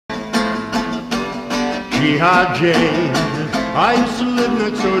Jihad Jane. I used to live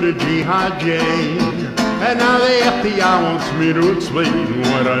next door to Jihad Jane, and now the FBI wants me to explain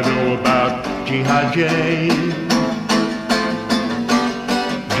what I know about Jihad Jane.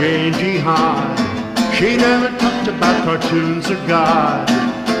 Jane Jihad, she never talked about cartoons or God.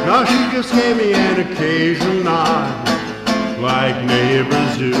 No, she just gave me an occasional nod, like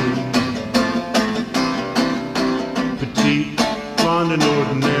neighbors do. Petite, blonde and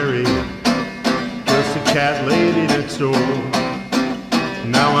ordinary, just a cat lady next door.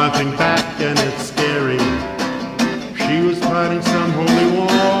 Now I think back and it's scary. She was fighting some holy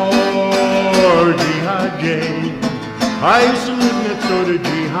war. Jihad Jane. I used to live next door to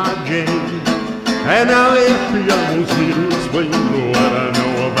Jihad Jane, and now the FBI wants me to explain what I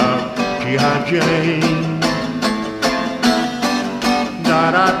know about Jihad Jane.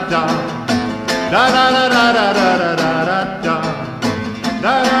 Da da da, da da da da da da da da da,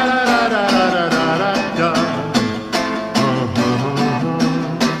 da da da da da da da da.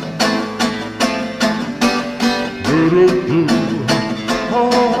 Do do do, oh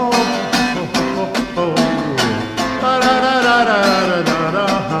oh oh oh, da da da da da da da.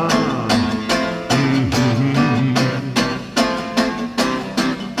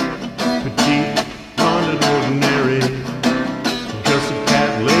 Petite, blonde and ordinary, just a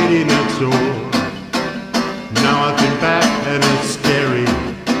cat lady next door. Now I think back and it's scary.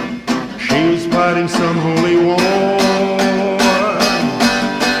 She was fighting some holy war.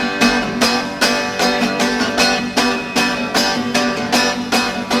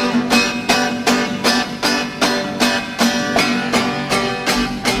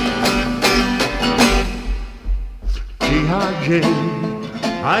 Jihad Jane,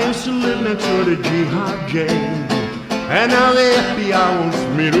 I used to live next door to Jihad Jane, and now the FBI wants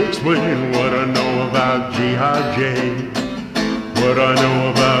me to explain what I know about Jihad Jane. What I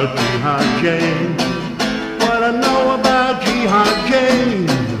know about Jihad Jane. What I know about Jihad Jane.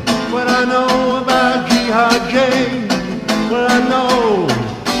 What I know about Jihad Jane. What I know.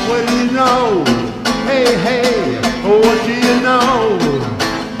 What do you know? Hey, hey, what do you know?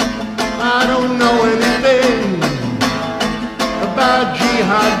 I don't know anything about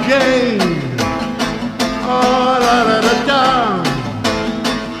Jihad Jane. Oh, la da da da.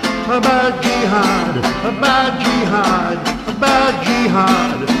 About jihad, about jihad, about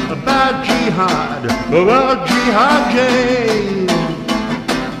jihad, about jihad, about Jihad Jane.